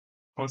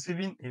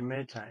Conceiving a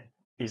male child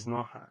is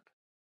not hard.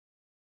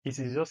 It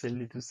is just a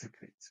little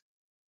secret.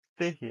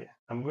 Stay here.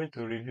 I'm going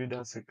to reveal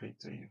that secret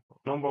to you.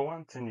 Number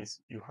one thing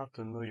is you have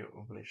to know your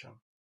ovulation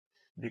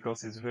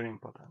because it's very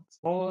important.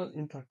 All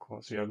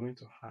intercourse you are going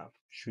to have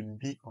should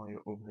be on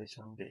your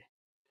ovulation day.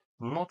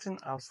 Nothing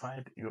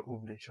outside your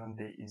ovulation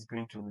day is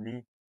going to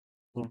lead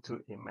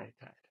into a male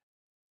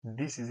child.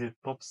 This is a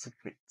top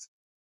secret.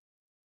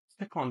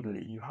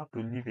 Secondly, you have to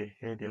live a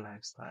healthy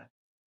lifestyle.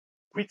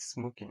 Quit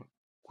smoking,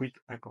 quit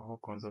alcohol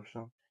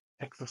consumption,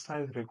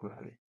 exercise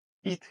regularly,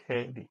 eat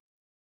healthy.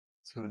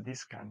 So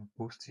this can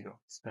boost your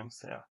sperm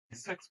cell. The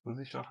sex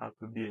position has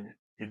to be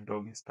a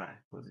doggy style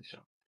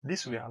position.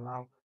 This will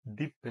allow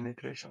deep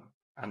penetration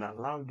and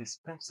allow the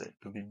sperm cell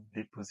to be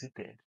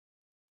deposited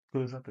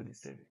closer to the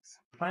cervix.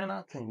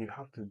 Final thing you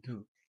have to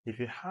do, if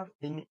you have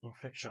any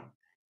infection,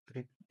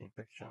 treat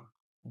infection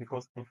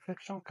because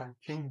infection can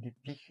change the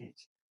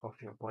pH of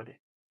your body,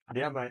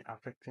 thereby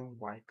affecting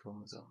Y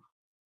chromosome.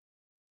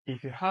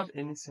 If you have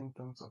any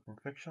symptoms of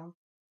infection,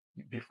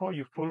 before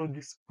you follow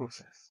this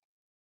process,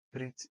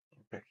 treat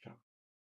infection.